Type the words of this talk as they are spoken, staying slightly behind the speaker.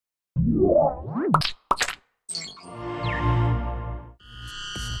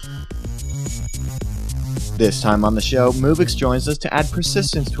This time on the show, Mubix joins us to add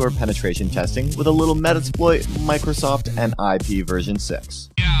persistence to our penetration testing with a little Metasploit, Microsoft, and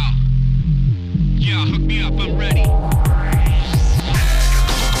IPv6. Yeah, hook me up, I'm ready.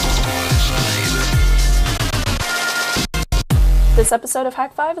 This episode of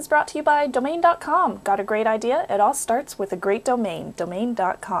Hak5 is brought to you by Domain.com. Got a great idea? It all starts with a great domain,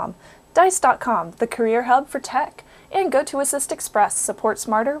 Domain.com. Dice.com, the career hub for tech. And GoToAssist Express, support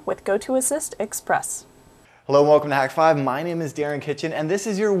smarter with GoToAssist Express. Hello and welcome to Hak5. My name is Darren Kitchen, and this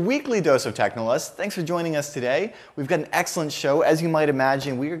is your weekly dose of Technolist. Thanks for joining us today. We've got an excellent show. As you might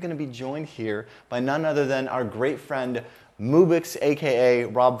imagine, we are going to be joined here by none other than our great friend Mubix, aka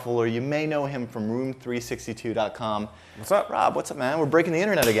Rob Fuller. You may know him from Room362.com. What's up? Rob, what's up, man? We're breaking the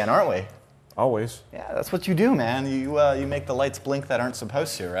internet again, aren't we? Always. Yeah, that's what you do, man. You make the lights blink that aren't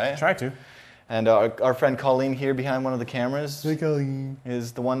supposed to, right? Try to. And our friend Colleen here behind one of the cameras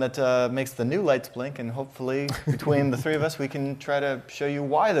is the one that makes the new lights blink, and hopefully between the three of us we can try to show you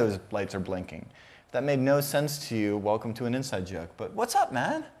why those lights are blinking. If that made no sense to you, welcome to an inside joke. But what's up,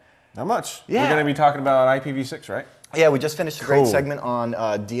 man? Not much. Yeah. We're going to be talking about IPv6, right? Yeah, we just finished a great segment on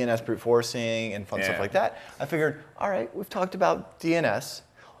DNS brute forcing and fun stuff like that. I figured, all right, we've talked about DNS.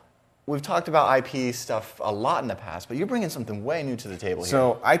 We've talked about IP stuff a lot in the past, but you're bringing something way new to the table here.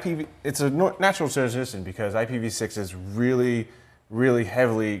 So it's a natural transition because IPv6 is really, really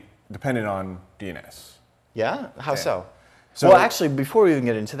heavily dependent on DNS. Yeah? How so? So? Well, actually, before we even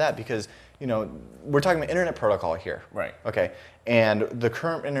get into that, because we're talking about internet protocol here. Right. Okay. And the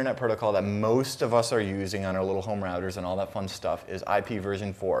current internet protocol that most of us are using on our little home routers and all that fun stuff is IP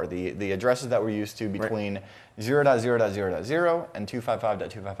version 4. The addresses that we're used to between 0.0.0.0 and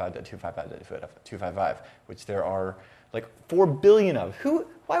 255.255.255.255, which there are like 4 billion of.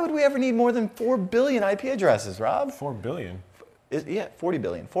 Why would we ever need more than 4 billion IP addresses, Rob? 4 billion? Yeah, 40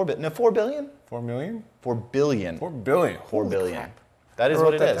 billion. 4 billion. No, 4 billion? 4 million? 4 billion. 4 billion. 4 billion. Crap. That is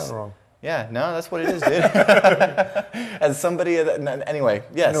what it is. Wrong. Yeah, no, that's what it is, dude. As somebody, anyway,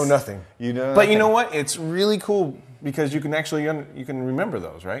 yes. I know nothing. You know But nothing. you know what? It's really cool because you can actually you can remember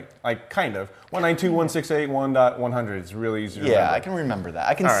those, right? Like kind of. 192.168.1.100 is really easy to remember. Yeah, I can remember that.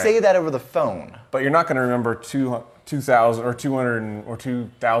 I can say that over the phone. But you're not going to remember 2000 or 200 or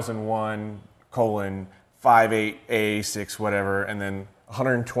 2001 colon 58A6 whatever, and then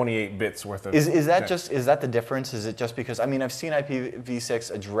 128 bits worth of. Is that the difference? Is it just because, I mean, I've seen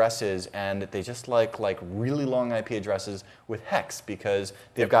IPv6 addresses and they just like really long IP addresses with hex because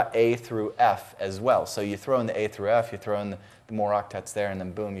they've got A through F as well. So you throw in the A through F, you throw in the more octets there, and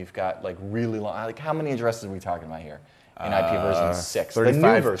then boom, you've got like really long. Like how many addresses are we talking about here in IP version 6?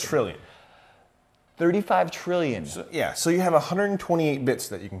 35 trillion. 35 trillion. So, yeah, so you have 128 bits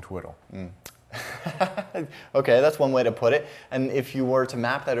that you can twiddle. Okay, that's one way to put it. And if you were to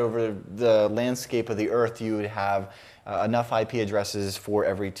map that over the landscape of the Earth, you would have enough IP addresses for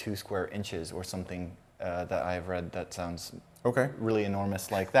every 2 square inches or something that I've read that sounds really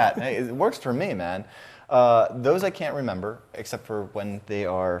enormous like that. Hey, it works for me, man. Those I can't remember, except for when they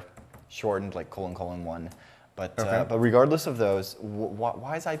are shortened, like : : 1. But regardless of those,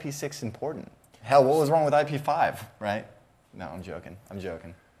 why is IP6 important? Hell, what was wrong with IP5, right? No, I'm joking. I'm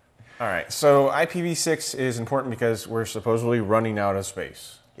joking. All right, so IPv6 is important because we're supposedly running out of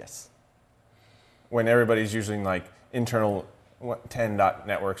space. Yes. When everybody's using like internal 10 dot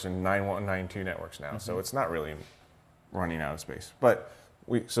networks and 9192 networks now, so it's not really running out of space, but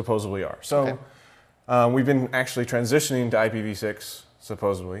we supposedly are. So we've been actually transitioning to IPv6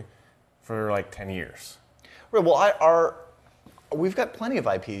 supposedly for like 10 years. Right. Well, we've got plenty of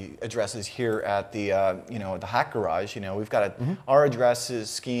IP addresses here at the the Hack Garage. We've got our addresses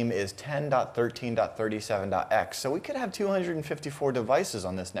scheme is 10.13.37.x. So we could have 254 devices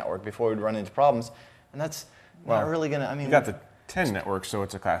on this network before we'd run into problems, and that's not really gonna. I mean, you got the 10 network, so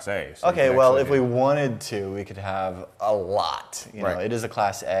it's a Class A. So okay. Well, if we wanted to, we could have a lot. It is a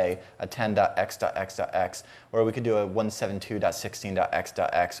Class A, a 10.x.x.x, or we could do a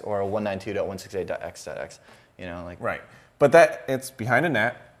 172.16.x.x or a 192.168.x.x. Right. But it's behind a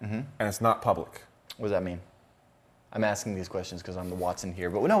NAT, and it's not public. What does that mean? I'm asking these questions because I'm the Watson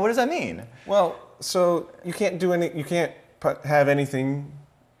here, but no, what does that mean? Well, so you can't have anything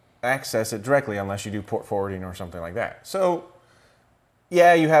access it directly unless you do port forwarding or something like that. So,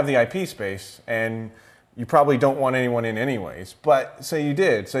 yeah, you have the IP space, and you probably don't want anyone in anyways, but say you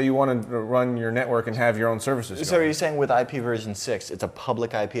did. Say you wanted to run your network and have your own services So are you saying with IP version 6, it's a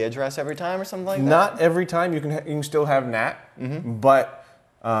public IP address every time or something like that? Not every time. You can still have NAT, but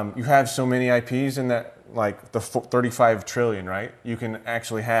you have so many IPs in that, like the 35 trillion, right? You can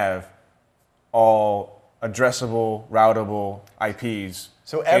actually have all addressable, routable IPs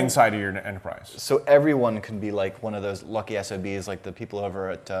inside of your enterprise. So everyone can be like one of those lucky SOBs, like the people over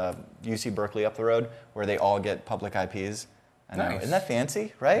at UC Berkeley up the road, where they all get public IPs. I know. Nice. Isn't that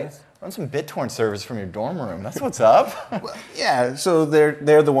fancy, right? Yes. Run some BitTorrent servers from your dorm room. That's what's up. Well, yeah, so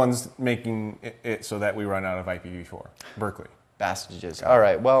they're the ones making it so that we run out of IPv4, Berkeley. Bastages. All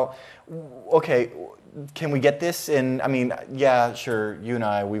right, well, okay, can we get this in, I mean, yeah, sure, you and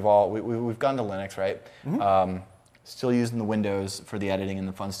I, we've gone to Linux, right? Mm-hmm. Still using the Windows for the editing and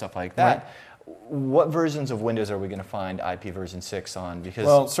the fun stuff like that. Right. What versions of Windows are we going to find IPv6 on?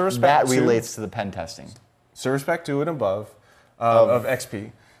 Because that relates to the pen testing. Service Pack 2 and above of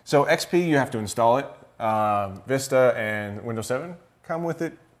XP. So XP, you have to install it. Vista and Windows 7 come with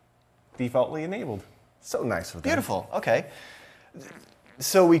it defaultly enabled. So nice of them. Beautiful, okay.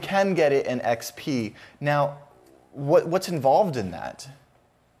 So we can get it in XP. Now, what's involved in that?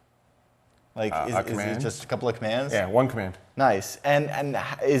 Like, is it just a couple of commands? Yeah, one command. Nice. And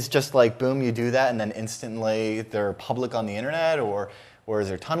is just like, boom, you do that, and then instantly they're public on the internet, or is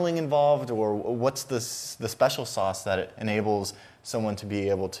there tunneling involved, or what's the special sauce that it enables someone to be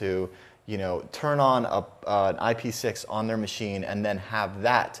able to, you know, turn on an IP6 on their machine and then have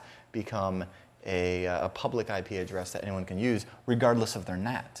that become a public IP address that anyone can use, regardless of their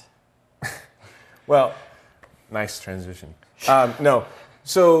NAT? Well, nice transition. No,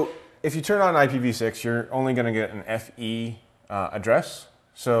 so if you turn on IPv6, you're only going to get an FE address.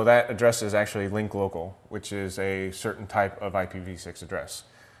 So that address is actually link local, which is a certain type of IPv6 address.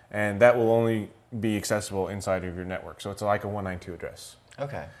 And that will only be accessible inside of your network. So it's like a 192 address.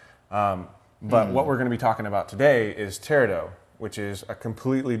 Okay. But what we're going to be talking about today is Teredo, which is a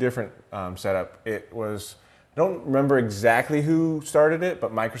completely different setup. It was, I don't remember exactly who started it,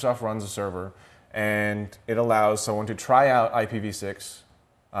 but Microsoft runs a server, and it allows someone to try out IPv6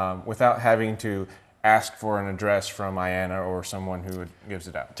 without having to ask for an address from IANA or someone who gives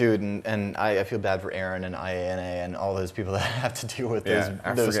it out. Dude, and I feel bad for Aaron and IANA and all those people that have to deal with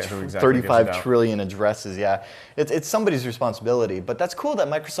those 35 trillion addresses. Yeah, it's somebody's responsibility, but that's cool that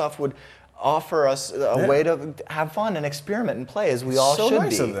Microsoft would offer us a way to have fun and experiment and play, as we all should be. So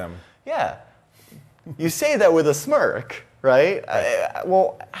nice of them. Yeah. You say that with a smirk, right?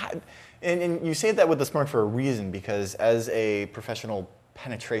 And you say that with a smirk for a reason, because as a professional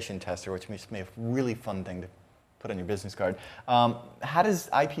penetration tester, which makes me a really fun thing to put on your business card, how does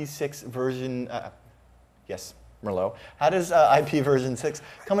IP6 version, yes, Merlot, how does IP version 6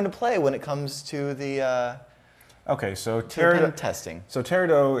 come into play when it comes to the okay, so pen testing? So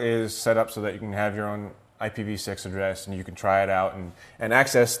Teredo is set up so that you can have your own IPv6 address and you can try it out and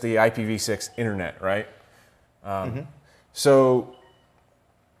access the IPv6 internet, right? So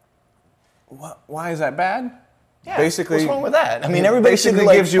why is that bad? Yeah, basically, what's wrong with that? I mean, everybody basically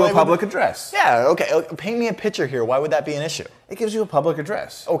gives you a public address. Yeah, okay. Paint me a picture here. Why would that be an issue? It gives you a public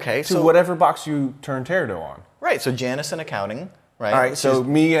address. Okay, to whatever box you turn Teredo on. Right, so Janice in accounting, right? All right, so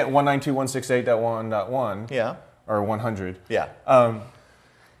me at 192.168.1.1. Yeah. Or 100. Yeah.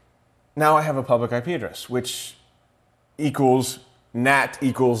 Now I have a public IP address, which equals NAT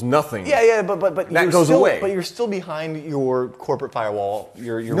equals nothing. Yeah, but that goes away. But you're still behind your corporate firewall,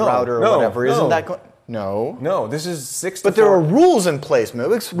 your router or whatever. Isn't that going? No. No, this is 6 to 4. But there are rules in place,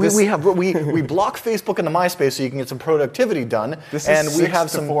 Mubix. We block Facebook into MySpace so you can get some productivity done. This is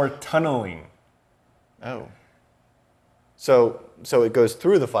 6 to 4 tunneling. Oh. So it goes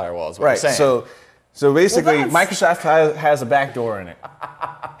through the firewall, is what you're saying. So basically, Microsoft has a back door in it.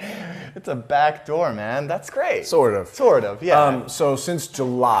 It's a back door, man. That's great. Sort of. Sort of, yeah. So since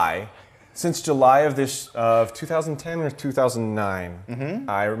July of 2010 or 2009,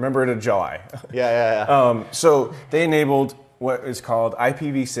 I remember it in July. Yeah. So they enabled what is called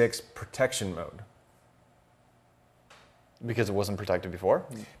IPv6 protection mode. Because it wasn't protected before?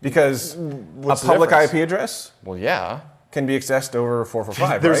 Because a public IP address? Well, yeah. Can be accessed over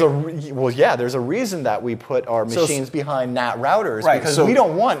 445, there's a reason that we put our machines behind NAT routers, because we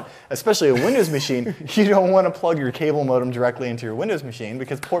don't want, especially a Windows machine, you don't want to plug your cable modem directly into your Windows machine,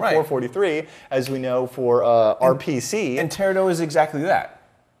 because port 443, as we know for RPC. And Teredo is exactly that.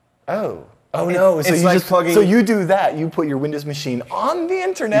 Oh no! So you do that. You put your Windows machine on the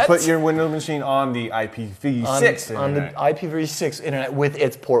internet. You put your Windows machine on the IPv6 on the IPv6 internet with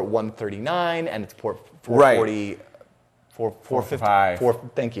its port 139 and its port 440. 455.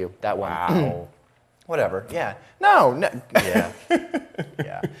 Thank you. That one. Wow. Whatever. Yeah. No. Yeah.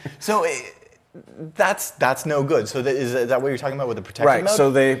 Yeah. So that's no good. So is that what you're talking about with the protection mode? So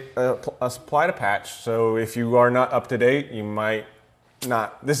they applied a patch. So if you are not up to date, you might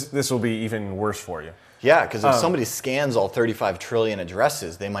not. This will be even worse for you. Yeah, because if somebody scans all 35 trillion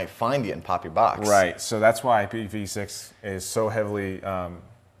addresses, they might find you and pop your box. Right. So that's why IPv6 is so heavily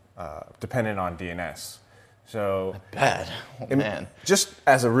dependent on DNS. So Bad. Oh, man. Just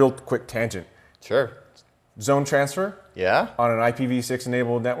as a real quick tangent, Sure. zone transfer Yeah? on an IPv6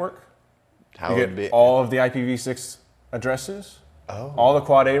 enabled network, How you would get be? all of the IPv6 addresses, all the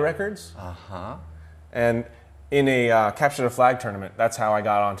Quad A records, and in a capture the flag tournament, that's how I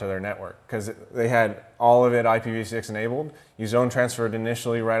got onto their network, because they had all of it IPv6 enabled. You zone transferred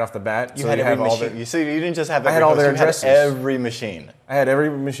initially right off the bat. You had every machine. You see, you didn't just have every had all host, their you addresses. had every machine. I had every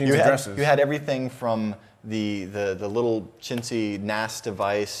machine's addresses. You had everything from the little chintzy NAS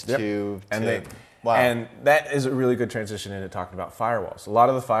device to wow. And that is a really good transition into talking about firewalls. A lot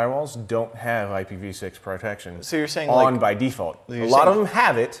of the firewalls don't have IPv6 protection. So you're saying on like, by default. you're A lot of saying- them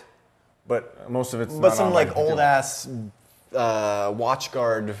have it, but most of it's not but some on like by default. old ass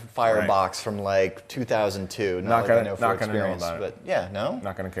WatchGuard firebox from like 2002. Not like gonna- I know for not gonna know experience, about it. but yeah, no.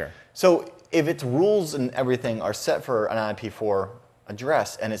 Not going to care. So if its rules and everything are set for an IP4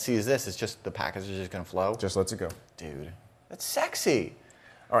 address and it sees this, it's just the packets are just going to flow. Just lets it go. Dude, that's sexy.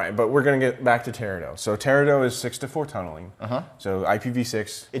 All right, but we're going to get back to Teredo. So Teredo is 6 to 4 tunneling. So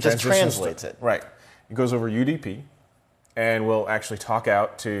IPv6. It just transitions translates it. Right. It goes over UDP and will actually talk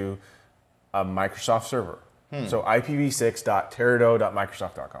out to a Microsoft server. So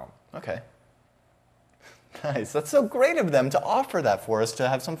IPv6.teredo.microsoft.com. Okay. Nice. That's so great of them to offer that for us to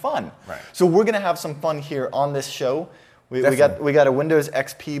have some fun. Right. So we're going to have some fun here on this show. We got a Windows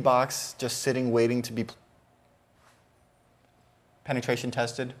XP box just sitting waiting to be penetration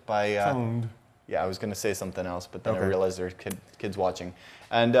tested by. Found. Yeah, I was going to say something else, but then I Okay. realized there are kids watching.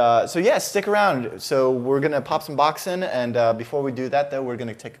 And so yeah, stick around. So we're going to pop some box in, and before we do that, though, we're going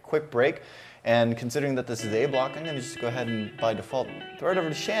to take a quick break. And considering that this is A block, I'm going to just go ahead and, by default, throw it over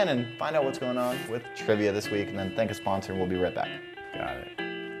to Shannon, find out what's going on with trivia this week, and then thank a sponsor, and we'll be right back. Got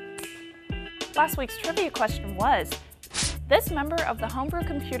it. Last week's trivia question was, this member of the Homebrew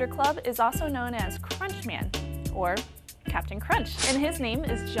Computer Club is also known as Crunchman, or Captain Crunch, and his name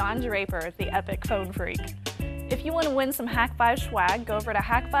is John Draper, the epic phone freak. If you want to win some Hak5 swag, go over to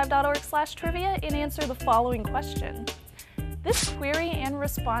hak5.org/trivia and answer the following question. This query and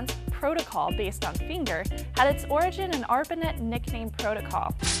response protocol based on Finger had its origin in ARPANET nickname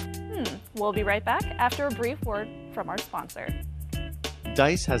protocol. We'll be right back after a brief word from our sponsor.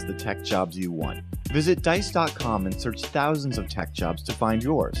 Dice has the tech jobs you want. Visit dice.com and search thousands of tech jobs to find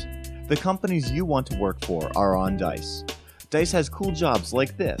yours. The companies you want to work for are on Dice. Dice has cool jobs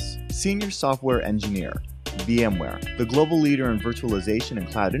like this: Senior Software Engineer. VMware, the global leader in virtualization and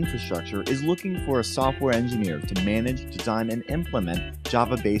cloud infrastructure, is looking for a software engineer to manage, design, and implement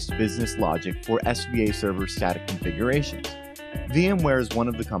Java-based business logic for SVA server static configurations. VMware is one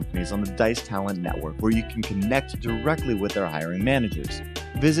of the companies on the Dice Talent Network where you can connect directly with their hiring managers.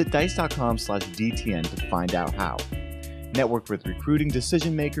 Visit dice.com/DTN to find out how. Network with recruiting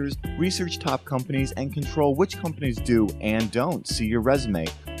decision makers, research top companies, and control which companies do and don't see your resume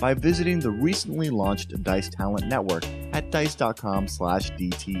by visiting the recently launched Dice Talent Network at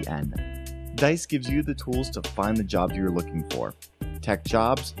dice.com/DTN. Dice gives you the tools to find the jobs you're looking for. Tech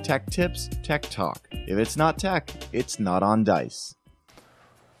jobs, tech tips, tech talk. If it's not tech, it's not on Dice.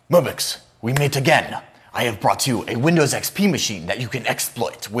 Mubix, we meet again. I have brought you a Windows XP machine that you can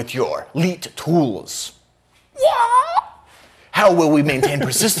exploit with your Leet tools. How will we maintain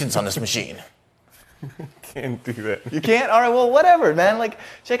persistence on this machine? Can't do that. You can't? All right, well, whatever, man. Like,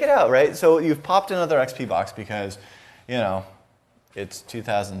 check it out, right? So you've popped another XP box because, you know, it's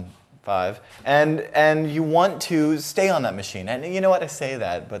 2005, and you want to stay on that machine. And you know what? I say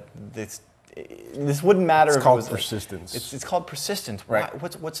that, but this wouldn't matter if it called was persistence. It's called persistence. Right.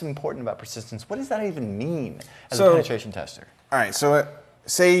 What's important about persistence? What does that even mean as So- a penetration tester? All right, so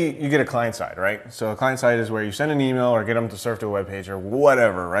say you get a client side, right? So a client side is where you send an email or get them to surf to a web page or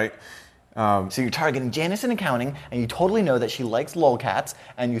whatever, right? So you're targeting Janice in accounting, and you totally know that she likes lolcats,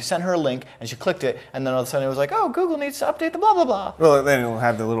 and you sent her a link, and she clicked it, and then all of a sudden it was like, oh, Google needs to update the blah, blah, blah. Well, then it'll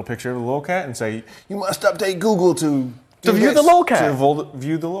have the little picture of the lolcat and say, you must update Google to view the lolcat. To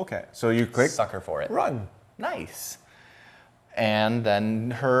view the lolcat. So you click, Sucker for it. run. Nice. And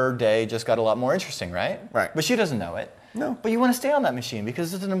then her day just got a lot more interesting, right? Right. But she doesn't know it. No. But you want to stay on that machine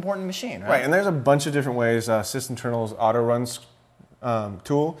because it's an important machine, right? Right, and there's a bunch of different ways. Sysinternal's auto runs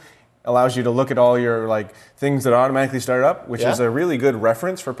tool allows you to look at all your things that automatically start up, which is Yeah. a really good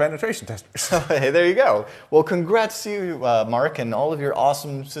reference for penetration testers. Hey, there you go. Well, congrats to you, Mark, and all of your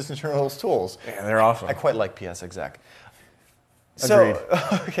awesome Sysinternals tools. Yeah, they're awesome. I quite like PS Exec. So,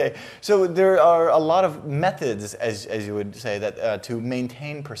 okay, so there are a lot of methods, as you would say, that to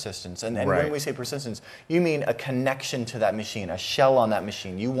maintain persistence. And Right. when we say persistence, you mean a connection to that machine, a shell on that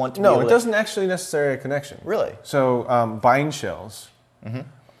machine. You want to be No, able it to, doesn't actually necessarily a connection. Really? So bind shells,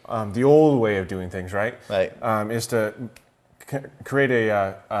 the old way of doing things, right? Right. Is to create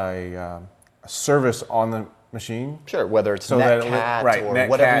a service on the machine. Sure, whether it's So that Netcat right, or Netcat,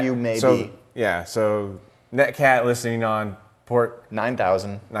 whatever you may so, be. Yeah, so Netcat listening on port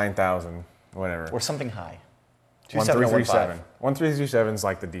 9,000 9000, whatever. or something high. 27 or 1337. 15. 1337 is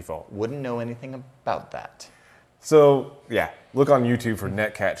like the default. Wouldn't know anything about that. So yeah, look on YouTube for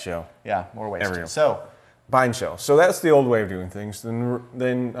Netcat show. Yeah, more waste. Every- So, Bind shell. So that's the old way of doing things. Then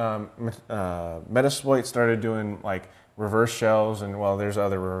Metasploit started doing like reverse shells, and well, there's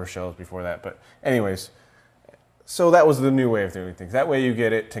other reverse shells before that. But anyways, so that was the new way of doing things. That way you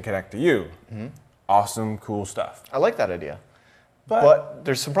get it to connect to you. Awesome, cool stuff. I like that idea. But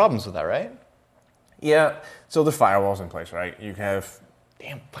there's some problems with that, right? Yeah, so the firewall's in place, right? You have,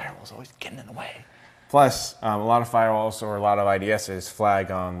 Damn, firewall's always getting in the way. plus a lot of firewalls or a lot of IDSs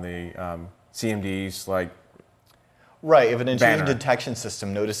flag on the CMDs, like, Right, if an intrusion Banner. detection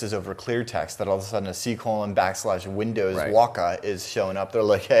system notices over clear text that all of a sudden a C:\\Windows Right. Waka is showing up, they're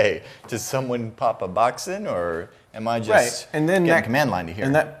like, hey, does someone pop a box in, or am I just and then getting that command line to hear?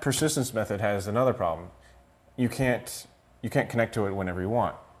 And that persistence method has another problem. You can't connect to it whenever you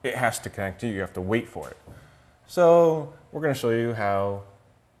want. It has to connect to you. You have to wait for it. So we're going to show you how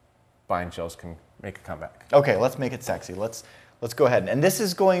bind shells can make a comeback. Okay, let's make it sexy. Let's go ahead. And this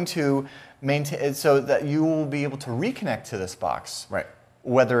is going to maintain so that you will be able to reconnect to this box, Right.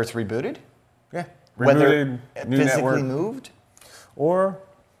 whether it's rebooted, Yeah. whether Rebooted, new physically network, moved. or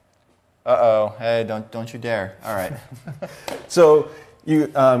Uh-oh, hey, don't you dare. All right. so you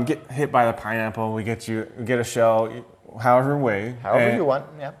get hit by the pineapple. We get a shell, however way, However and, you want,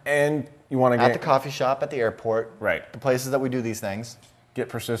 yeah. and you want to At get the coffee shop, at the airport, right. the places that we do these things. Get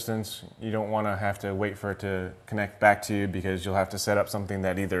persistence. You don't want to have to wait for it to connect back to you because you'll have to set up something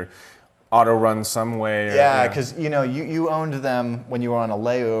that either auto runs some way. Or, Yeah, because you owned them when you were on a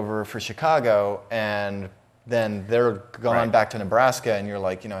layover for Chicago, and then they're gone Right. back to Nebraska, and you're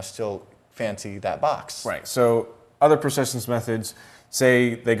like, I still fancy that box. Right. So other persistence methods,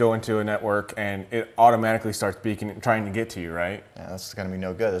 say they go into a network and it automatically starts beaking, trying to get to you, right? Yeah, that's going to be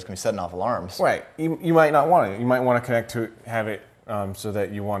no good. That's going to be setting off alarms. Right. You might not want it. You might want to connect to it, have it so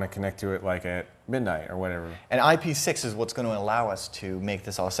that you want to connect to it like at midnight or whatever. And IP6 is what's going to allow us to make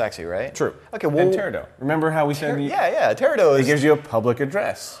this all sexy, right? True. Okay, well, And Teredo. Remember how we said Teredo it is. gives you a public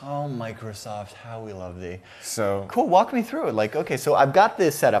address. Oh, Microsoft, how we love thee. So Cool, walk me through it. Like, okay, so I've got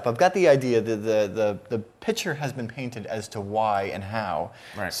this set up. I've got the idea. The picture has been painted as to why and how.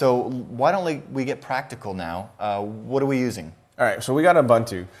 Right. So why don't we get practical now? What are we using? all right, so we got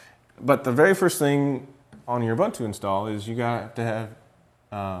Ubuntu. But the very first thing on your Ubuntu install is you got to have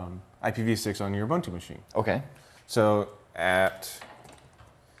IPv6 on your Ubuntu machine. Okay. So at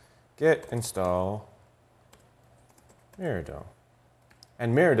git install Merido.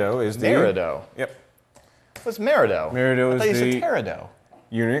 And Merido is the Merido. Yep. What's Merido? Merido I thought is you the said Teredo.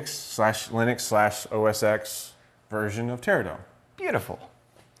 Unix/Linux/OS X version of Teredo. Beautiful.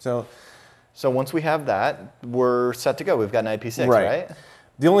 So So once we have that, we're set to go. We've got an IP6, right?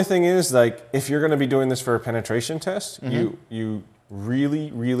 The only thing is, like, if you're going to be doing this for a penetration test, you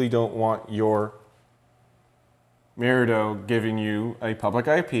really don't want your Merido giving you a public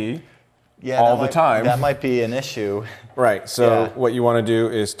IP all the time. That might be an issue. Right. So Yeah. what you want to do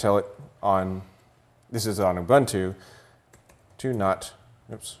is tell it on, this is on Ubuntu, to not,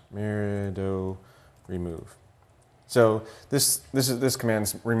 Merido remove. So this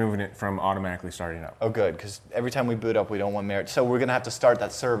command's removing it from automatically starting up. Oh, good, because every time we boot up, we don't want Merido. So we're going to have to start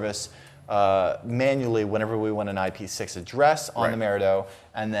that service manually whenever we want an IP6 address on the Merido,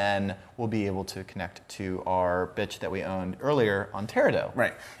 and then we'll be able to connect to our bitch that we owned earlier on Teredo.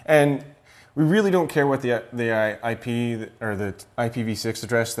 Right. And we really don't care what the IP or the IPv6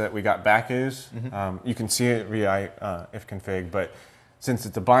 address that we got back is. You can see it via ifconfig, but since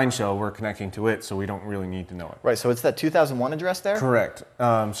it's a bind shell, we're connecting to it, so we don't really need to know it. Right, so it's that 2001 address there? Correct.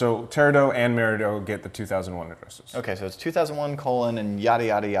 So Teredo and Merido get the 2001 addresses. Okay, so it's 2001 : and yada,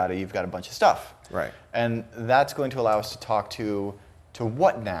 yada, yada. You've got a bunch of stuff. Right. And that's going to allow us to talk to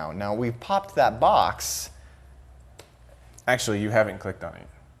what now? Now, we've popped that box. Actually, you haven't clicked on it.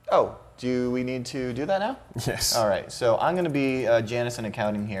 Oh, do we need to do that now? Yes. All right, so I'm going to be Janice in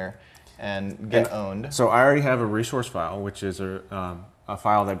accounting here and get owned. So I already have a resource file, which is a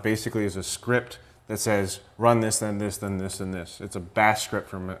file that basically is a script that says run this, then this, then this, and this. It's a bash script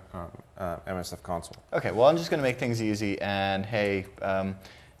from MSF console. Okay, well, I'm just going to make things easy. And hey,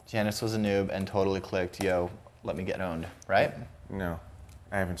 Janice was a noob and totally clicked, yo, let me get owned, right? No,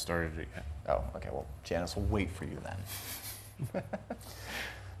 I haven't started it yet. Oh, okay, well, Janice will wait for you then.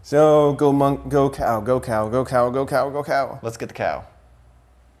 So go monk, go cow, go cow, go cow, go cow, go cow. Let's get the cow.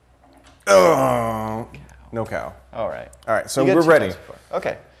 Oh, no cow. All right. All right, so You get we're 2 ready. times before.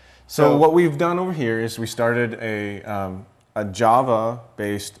 Okay. So what we've done over here is we started a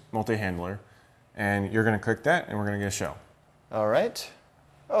Java-based multi-handler, and you're going to click that, and we're going to get a shell. All right.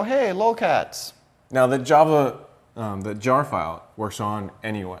 Oh, hey, lolcats. Now the Java, the jar file works on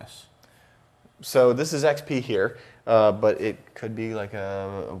any OS. So this is XP here, but it could be like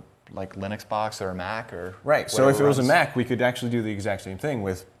a Linux box or a Mac or Right. So if it whatever was a runs. Mac, we could actually do the exact same thing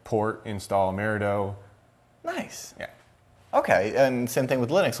with port, install, Merido. Nice. Yeah. Okay, and same thing with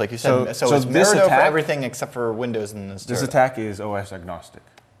Linux, like you said. So it's this Merido for attack- everything except for Windows and This Stereo. attack is OS agnostic.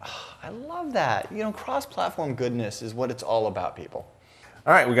 I love that. You know, cross-platform goodness is what it's all about, people.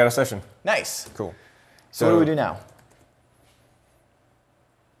 All right, we got a session. Nice. Cool. So what do we do now?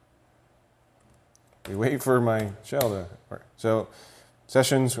 We wait for my shell to work. So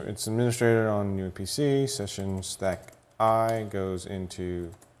sessions, it's administrator on new PC. Session stack I goes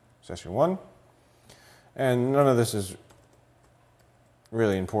into session 1. And none of this is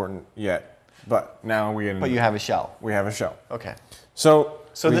really important yet. But now But you have a shell. we have a shell. Okay. So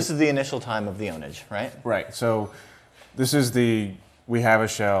This is the initial time of the ownage, right? right. So this is we have a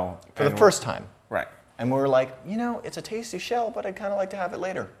shell For the and first time. right. And we're like, you know, it's a tasty shell, but I'd kind of like to have it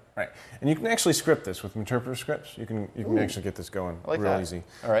later. Right, and you can actually script this with interpreter scripts. You can actually get this going I like real that. easy.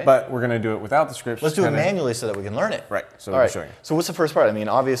 All right. But we're going to do it without the scripts. Let's do it kinda- manually so that we can learn it. Right. So All I'll right. show you. So what's the first part? I mean,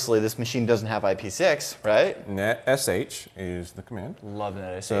 obviously this machine doesn't have IP6, right? NetSH is the command. Love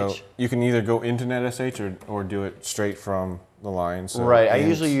NetSH. So you can either go into NetSH or do it straight from the line. So right. I int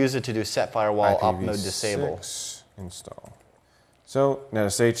usually use it to do set firewall opnode disable. IPv6 install. So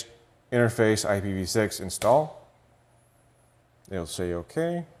NetSH interface IPv6 install. It'll say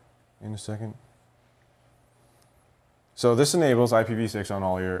OK in a second. So this enables IPv6 on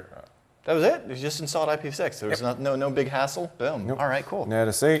all your That was it. You just installed IPv6. There was no big hassle. Boom. Nope. All right. Cool.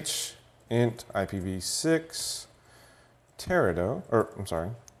 NetSH int IPv6 Terado, or I'm sorry,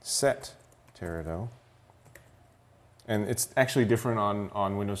 set Terado. And it's actually different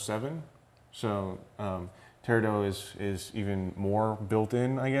on Windows 7. So Terado is even more built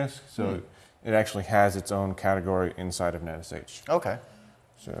in, I guess. So it actually has its own category inside of NetSH. Okay.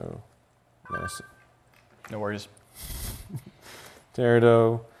 So NetSH. No worries.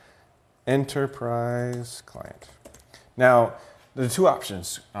 Terado Enterprise Client. Now, there are 2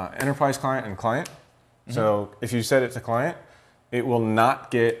 options, Enterprise Client and Client. So if you set it to Client, it will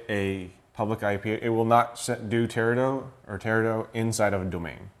not get a public IP. It will not do Terado or Terado inside of a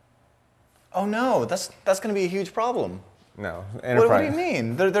domain. Oh no, that's going to be a huge problem. No, What Enterprise. do you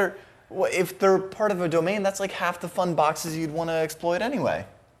mean? If they're part of a domain, that's like half the fun boxes you'd want to exploit anyway.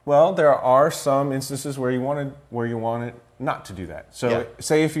 Well, there are some instances where you want it not to do that. So Yeah.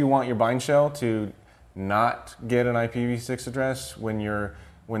 say if you want your bind shell to not get an IPv6 address when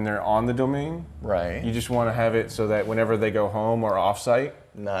they're on the domain, Right. you just want to have it so that whenever they go home or offsite.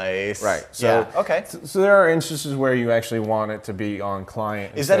 Nice. Right. So, yeah. Okay. So there are instances where you actually want it to be on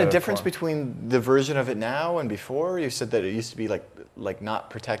client. Is that a instead of difference on- between the version of it now and before? You said that it used to be like not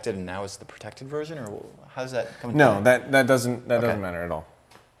protected and now it's the protected version, or how does that come? No, into that doesn't Okay. matter at all.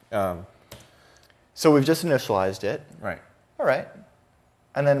 So we've just initialized it. Right. All right.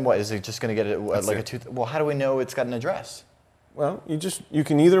 And then what? Is it just going to get it That's like it. Well, how do we know it's got an address? Well, you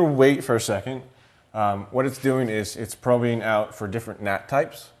can either wait for a second. What it's doing is it's probing out for different NAT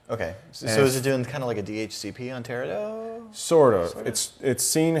types. Okay. So And is it doing kind of like a DHCP on Terado? Sort of. It's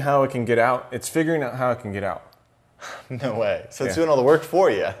seeing how it can get out. It's figuring out how it can get out. No way. So it's Yeah. doing all the work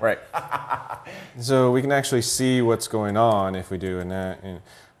for you. Right. So we can actually see what's going on if we do a NAT in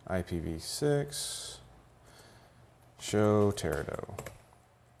IPv6 show Terado.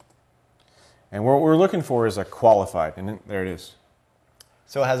 And what we're looking for is a qualified, and there it is.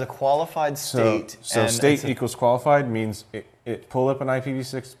 So it has a qualified state. So and state it's a- equals qualified means it pull up an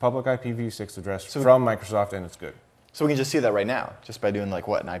IPv6, public IPv6 address from Microsoft, and it's good. So we can just see that right now, just by doing like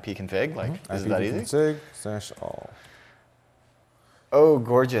what, an IP config? Like, is it that easy? IPv6/all. Oh,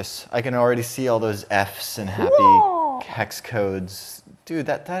 gorgeous. I can already see all those Fs and happy hex codes. Dude,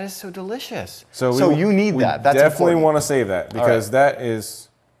 that is so delicious. So you need we that. That's definitely important. want to save that because that is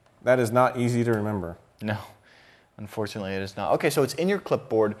not easy to remember. No, unfortunately it is not. Okay, so it's in your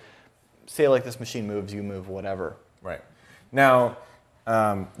clipboard. Say like this machine moves, you move, whatever. Right. Now,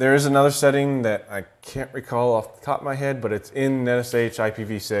 there is another setting that I can't recall off the top of my head, but it's in NetSH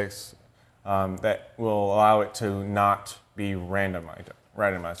IPv6. that will allow it to not be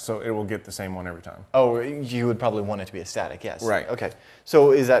randomized. So it will get the same one every time. Oh, you would probably want it to be a static, yes. Right. Okay.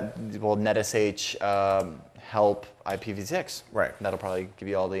 So is that, well, netsh help IPv6? Right. That'll probably give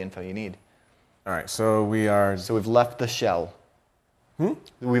you all the info you need. All right, so we are... So we've left the shell.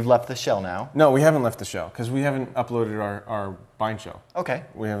 We've left the shell now. No, we haven't left the shell because we haven't uploaded our bind shell. Okay.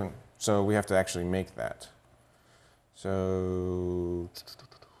 We haven't, so we have to actually make that. So,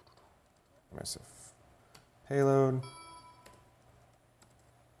 massive payload,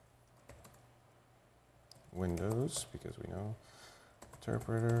 Windows, because we know,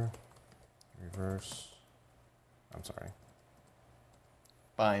 interpreter, reverse, I'm sorry.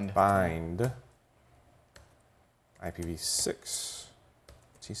 Bind IPv6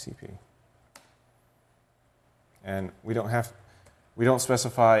 TCP. And we don't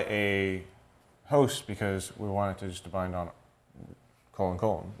specify a host because we want it to just bind on : :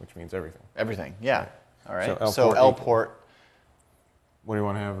 which means everything. Everything, yeah. All right. So L port. What do you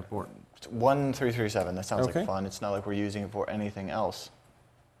want to have a port? 1337. That sounds Okay. like fun. It's not like we're using it for anything else.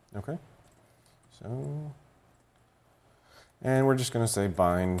 Okay. So, and we're just going to say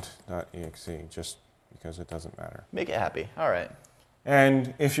bind.exe just because it doesn't matter. Make it happy. All right.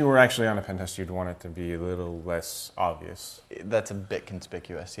 And if you were actually on a pentest, you'd want it to be a little less obvious. That's a bit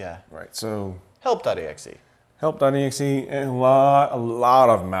conspicuous, yeah. Right. So Help.exe. help.exe, and a lot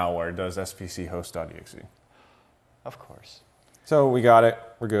of malware does spc host.exe. Of course. So we got it.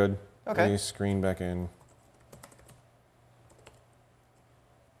 We're good. Okay. We screen back in.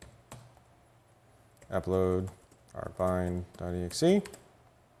 Upload our bind.exe.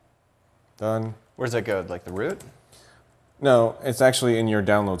 Done. Where does that go? Like the root? No, it's actually in your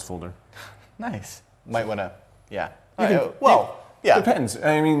downloads folder. Nice. Might want to, yeah. You can- Well, yeah. Depends.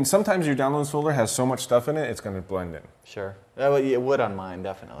 I mean, sometimes your downloads folder has so much stuff in it, it's going to blend in. Sure. It would on mine,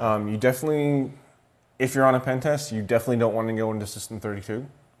 definitely. You definitely, if you're on a pen test, you definitely don't want to go into System 32.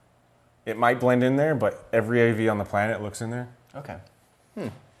 It might blend in there, but every AV on the planet looks in there. Okay.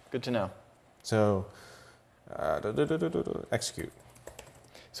 Good to know. So, execute.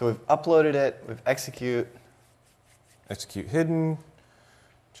 So we've uploaded it, we've execute. Execute hidden,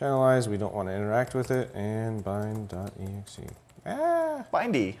 channelize, we don't want to interact with it, and bind.exe.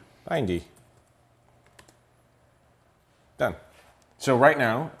 Bindy. Bindy. Done. So right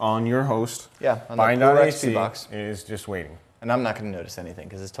now, on your host, Yeah, on the poor bind.exe XP box. is just waiting. And I'm not going to notice anything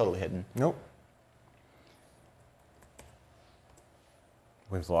because it's totally hidden. Nope.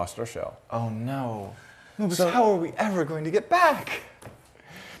 We've lost our shell. Oh no. Mubix, how are we ever going to get back?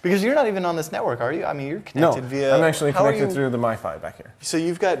 Because you're not even on this network, are you? I mean, you're connected via... I'm actually how are connected you- through the MiFi back here. So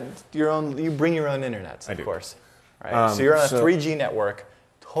you've got your own, you bring your own internet, I of do. course. Right? So you're on a so- 3G network,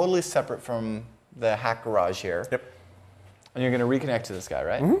 totally separate from the hack garage here. Yep. And you're going to reconnect to this guy,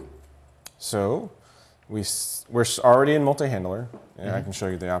 right? So we're already in multi-handler, and I can show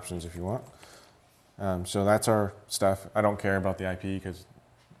you the options if you want. So that's our stuff. I don't care about the IP because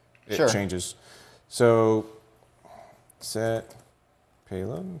it Sure. changes. So set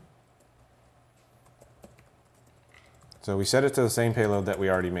payload. So we set it to the same payload that we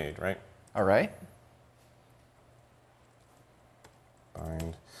already made, right? All right.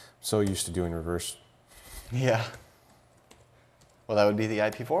 Bind. So used to doing reverse. Yeah. Well, that would be the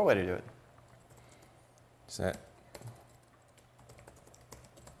IP4 way to do it. Set.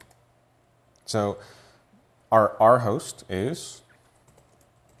 So our host is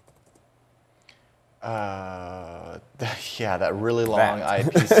yeah, that really long That.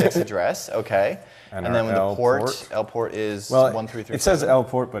 IP6 address. Okay. And And then our when the L port, port. L port is well, 1337. it says L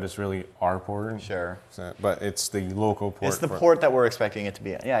port, but it's really R port. Sure. So, but it's the local port. It's the for- port that we're expecting it to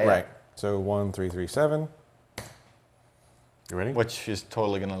be in. Yeah, yeah. Right. So 1337. You ready? Which is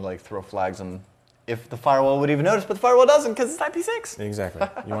totally going to like throw flags on if the firewall would even notice, but the firewall doesn't because it's IP6. Exactly.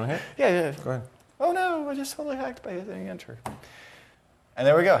 You want to hit? Yeah, yeah. Go ahead. Oh no, I just totally hacked by hitting enter. And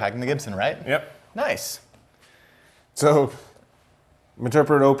there we go, hacking the Gibson, right? Yep. Nice. So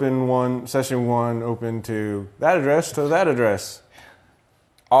interpret open one, session one, open to that address.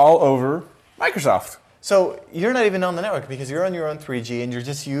 All over Microsoft. So you're not even on the network because you're on your own 3G and you're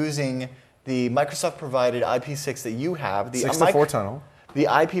just using the Microsoft provided IP6 that you have. The 6 to 4 tunnel. The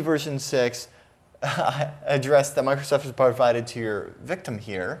IP version 6 address that Microsoft has provided to your victim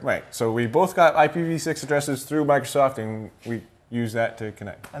here. Right. So we both got IPv6 addresses through Microsoft, and we use that to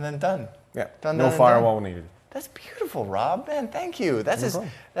connect. And then done. Yeah. Done, no done, and firewall needed. That's beautiful, Rob. Man, thank you. That's No just,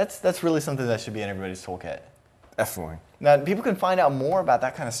 problem. that's really something that should be in everybody's toolkit. Definitely. Now, people can find out more about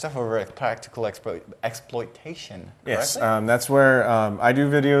that kind of stuff over at Practical Exploitation. Yes, correctly? that's where I do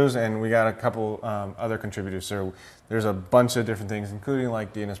videos, and we got a couple other contributors. So there's a bunch of different things, including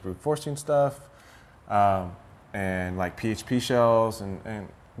like DNS brute forcing stuff, and like PHP shells, and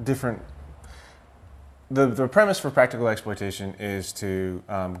different. The premise for Practical Exploitation is to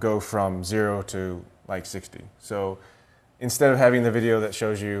go from 0 to like 60. So instead of having the video that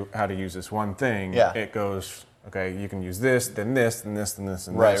shows you how to use this one thing, it goes, okay, you can use this, then this, and this, and this,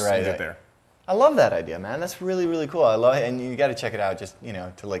 and this, and get there. I love that idea, man. That's really, really cool. I love it, and you got to check it out. Just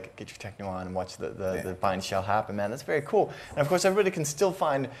to like get your techno on and watch the bind shell happen, man. That's very cool. And of course, everybody can still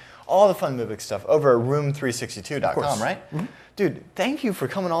find all the fun Mubix stuff over at room362.com, right? Mm-hmm. Dude, thank you for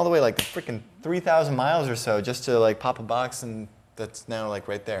coming all the way like the freaking 3,000 miles or so just to like pop a box, and that's now like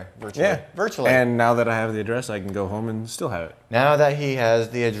right there virtually. Yeah, virtually. And now that I have the address, I can go home and still have it. Now that he has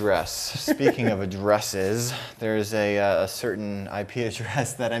the address. Speaking of addresses, there's a certain IP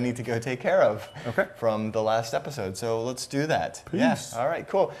address that I need to go take care of from the last episode. So let's do that. Peace. Yeah. All right,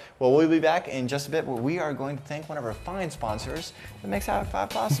 cool. Well, we'll be back in just a bit where we are going to thank one of our fine sponsors that makes Hak5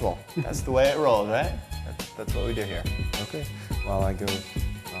 possible. That's the way it rolls, right? That's what we do here. Okay. While I go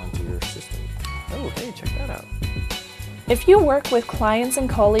onto your system. Oh, hey, check that out. If you work with clients and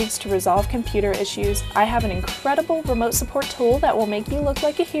colleagues to resolve computer issues, I have an incredible remote support tool that will make you look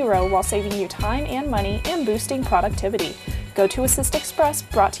like a hero while saving you time and money and boosting productivity. GoToAssist Express,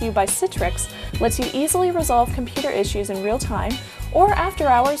 brought to you by Citrix, lets you easily resolve computer issues in real time or after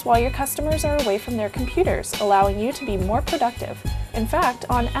hours while your customers are away from their computers, allowing you to be more productive. In fact,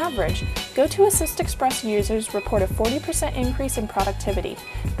 on average, GoToAssist Express users report a 40% increase in productivity.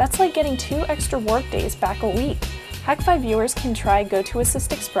 That's like getting 2 extra workdays back a week. Hak5 viewers can try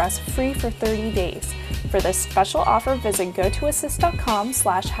GoToAssist Express free for 30 days. For this special offer, visit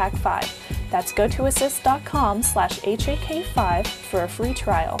gotoassist.com/hak5. That's gotoassist.com/HAK5 for a free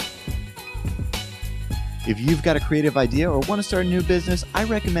trial. If you've got a creative idea or want to start a new business, I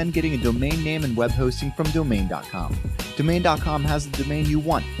recommend getting a domain name and web hosting from domain.com. Domain.com has the domain you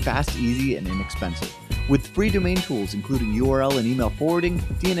want, fast, easy, and inexpensive. With free domain tools including URL and email forwarding,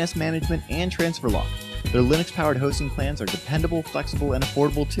 DNS management, and transfer lock. Their Linux-powered hosting plans are dependable, flexible, and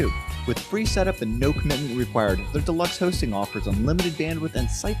affordable too. With free setup and no commitment required, their deluxe hosting offers unlimited bandwidth and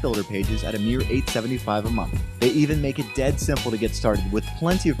site builder pages at a mere $8.75 a month. They even make it dead simple to get started with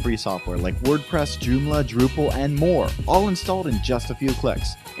plenty of free software like WordPress, Joomla, Drupal, and more, all installed in just a few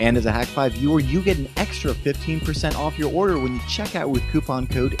clicks. And as a Hak5 viewer, you get an extra 15% off your order when you check out with coupon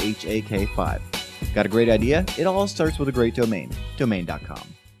code HAK5. Got a great idea? It all starts with a great domain,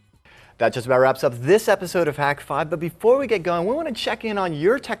 domain.com. That just about wraps up this episode of Hak5. But before we get going, we want to check in on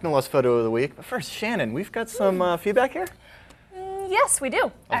your Technolos photo of the week. But first, Shannon, we've got some feedback here. Yes, we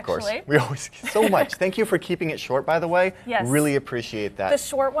do, Of course. We always get so much. Thank you for keeping it short, by the way. Yes. Really appreciate that. The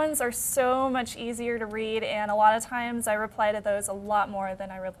short ones are so much easier to read, and a lot of times I reply to those a lot more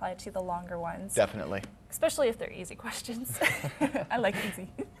than I reply to the longer ones. Definitely. Especially if they're easy questions. I like easy.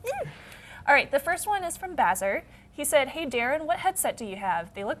 All right, the first one is from Bazzer. He said, "Hey Darren, what headset do you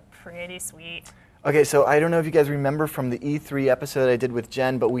have? They look pretty sweet." Okay, so I don't know if you guys remember from the E3 episode I did with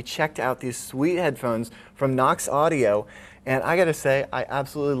Jen, but we checked out these sweet headphones from Knox Audio, and I gotta say, I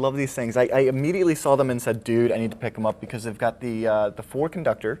absolutely love these things. I immediately saw them and said, dude, I need to pick them up because they've got the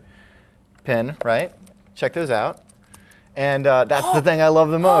 4-conductor pin, right? Check those out. And that's the thing I love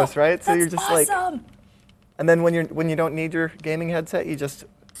the most, right? So you're just awesome. like, and then when you don't need your gaming headset, you just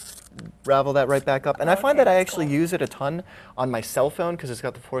ravel that right back up. And I find that I actually use it a ton on my cell phone because it's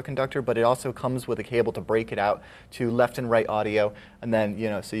got the 4-conductor, but it also comes with a cable to break it out to left and right audio. And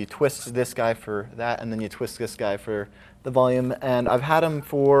then, so you twist this guy for that, and then you twist this guy for the volume. And I've had them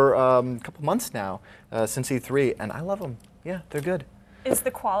for a couple months now, since E3, and I love them. Yeah, they're good. Is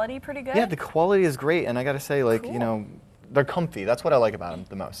the quality pretty good? Yeah, the quality is great, and I gotta say, like, Cool. they're comfy. That's what I like about them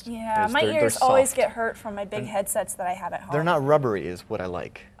the most. Yeah, is my they're ears always soft. get hurt from my big headsets that I have at home. They're not rubbery is what I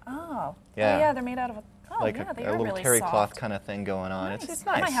like. Oh. Yeah. Oh, yeah, they're made out of Like yeah, they a are little really terry soft. cloth kind of thing going on. Nice. It's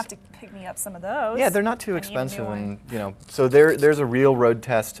nice. I might have to pick me up some of those. Yeah, they're not too I need a new expensive, one. and so there's a real road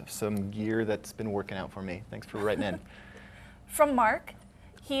test, some gear that's been working out for me. Thanks for writing in. From Mark,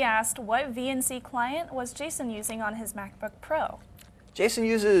 he asked, what VNC client was Jason using on his MacBook Pro? Jason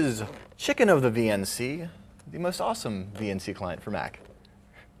uses Chicken of the VNC, the most awesome VNC client for Mac.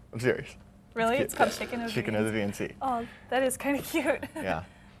 I'm serious. Really? It's It's called cute. Chicken of the Chicken of the VNC. Oh, that is kind of cute. Yeah.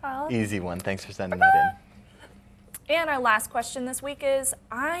 Oh. Easy one. Thanks for sending that in. And our last question this week is,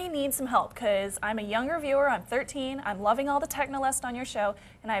 I need some help because I'm a younger viewer, I'm 13, I'm loving all the Technolist on your show,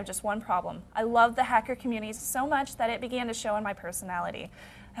 and I have just one problem. I love the hacker community so much that it began to show in my personality.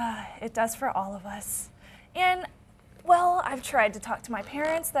 It does for all of us. And well, I've tried to talk to my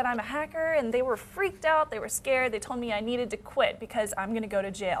parents that I'm a hacker, and they were freaked out, they were scared, they told me I needed to quit because I'm gonna go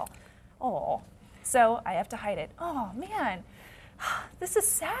to jail. Oh, so I have to hide it. Oh man, this is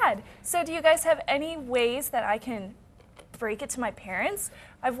sad. So do you guys have any ways that I can break it to my parents?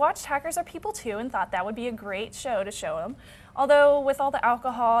 I've watched Hackers Are People Too and thought that would be a great show to show them. Although with all the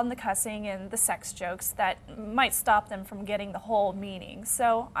alcohol and the cussing and the sex jokes, that might stop them from getting the whole meaning.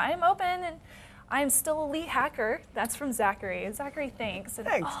 So I'm open, and I'm still elite hacker. That's from Zachary. Zachary, thanks. And,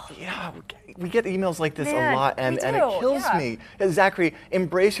 Thanks. oh, Yeah, we get emails like this Man, a lot, and we it do, kills yeah. me. Zachary,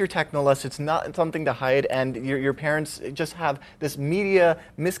 embrace your technolust. It's not something to hide, and your parents just have this media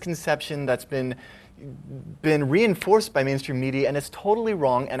misconception that's been reinforced by mainstream media, and it's totally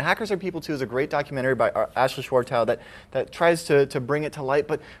wrong. And Hackers Are People Too is a great documentary by Ashley Schwartau that tries to bring it to light.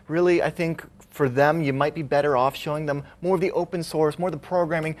 But really, I think for them, you might be better off showing them more of the open source, more of the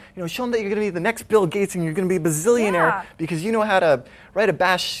programming. You know, show them that you're going to be the next Bill Gates and you're going to be a bazillionaire because you know how to write a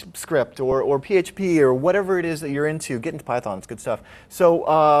bash script or PHP or whatever it is that you're into. Get into Python, it's good stuff.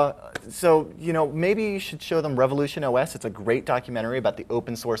 So you know, maybe you should show them Revolution OS. It's a great documentary about the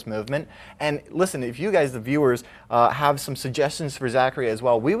open source movement. And listen, if you guys, the viewers, have some suggestions for Zachary as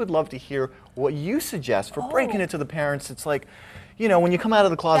well, we would love to hear what you suggest for breaking it to the parents. It's like, you know, when you come out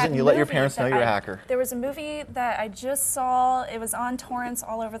of the closet and you let your parents know you're a hacker. There was a movie that I just saw. It was on torrents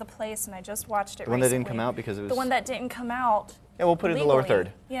all over the place, and I just watched it The one that didn't come out because it was... The one that didn't come out. Yeah, we'll put it in the lower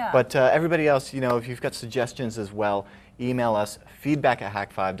third. Yeah. But everybody else, you know, if you've got suggestions as well, email us,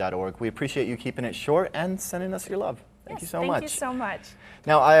 feedback@hak5.org. We appreciate you keeping it short and sending us your love. Thank you so much. Thank you so much.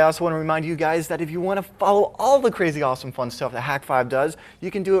 Now, I also want to remind you guys that if you want to follow all the crazy, awesome, fun stuff that Hak5 does,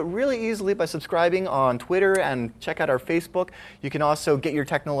 you can do it really easily by subscribing on Twitter and check out our Facebook. You can also get your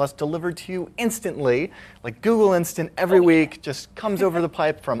Technolust delivered to you instantly, like Google Instant every week. Just comes over the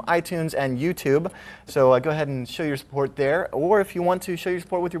pipe from iTunes and YouTube. So go ahead and show your support there. Or if you want to show your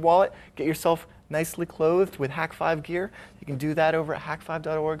support with your wallet, get yourself nicely clothed with Hak5 gear. You can do that over at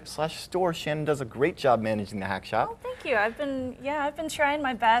hak5.org/store. Shannon does a great job managing the Hack Shop. Oh, thank you. I've been trying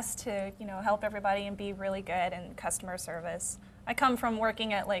my best to, you know, help everybody and be really good in customer service. I come from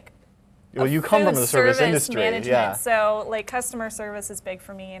working at like Well, you come from the service industry, management, yeah. so like customer service is big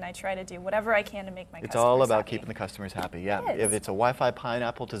for me, and I try to do whatever I can to make my customers It's all about happy. keeping the customers happy, yeah. It is. If it's a Wi-Fi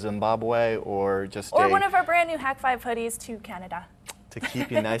pineapple to Zimbabwe or just Or one of our brand new Hak5 hoodies to Canada. to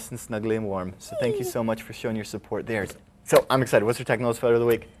keep you nice and snuggly and warm. So thank you so much for showing your support there. So I'm excited. What's your Technologist photo of the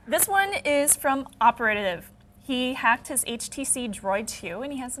week? This one is from Operative. He hacked his HTC Droid 2,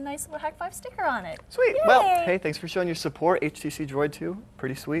 and he has a nice little Hak5 sticker on it. Sweet. Yay. Well, hey, thanks for showing your support. HTC Droid 2,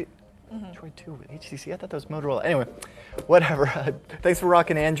 pretty sweet. Droid 2 with HTC, I thought that was Motorola. Anyway, whatever. Thanks for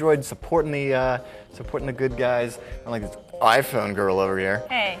rocking Android, supporting the good guys. I'm like this iPhone girl over here.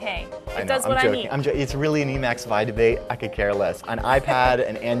 Hey, I it know, does what I'm joking. I need. It's really an Emacs Vi debate. I could care less. An iPad,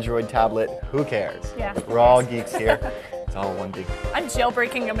 an Android tablet, who cares? Yeah. We're all geeks here. It's all one big. I'm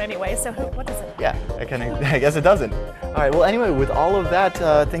jailbreaking them anyway, so what does it? Yeah, I guess it doesn't. All right, well, anyway, with all of that,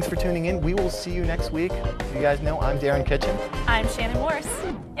 thanks for tuning in. We will see you next week. As you guys know, I'm Darren Kitchen. I'm Shannon Morse.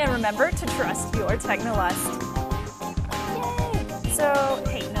 And remember to trust your Technolust. Yay! So,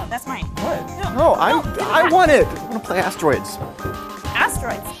 hey, no, that's mine. What? No, I want it. I want to play Asteroids.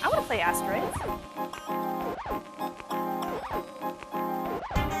 Asteroids. I want to play Asteroids.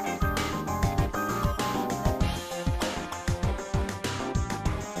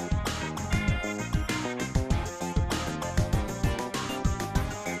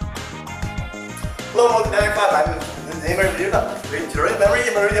 Hello, welcome to Hak5. I'm the name of the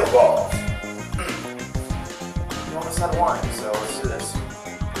ball. You almost had wine, so let's do this.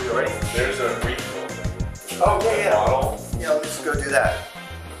 Are you ready? There's a refill. Oh, yeah. Bottle. Yeah, let's go do that.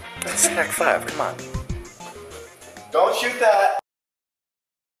 That's Hak5, come on. Don't shoot that.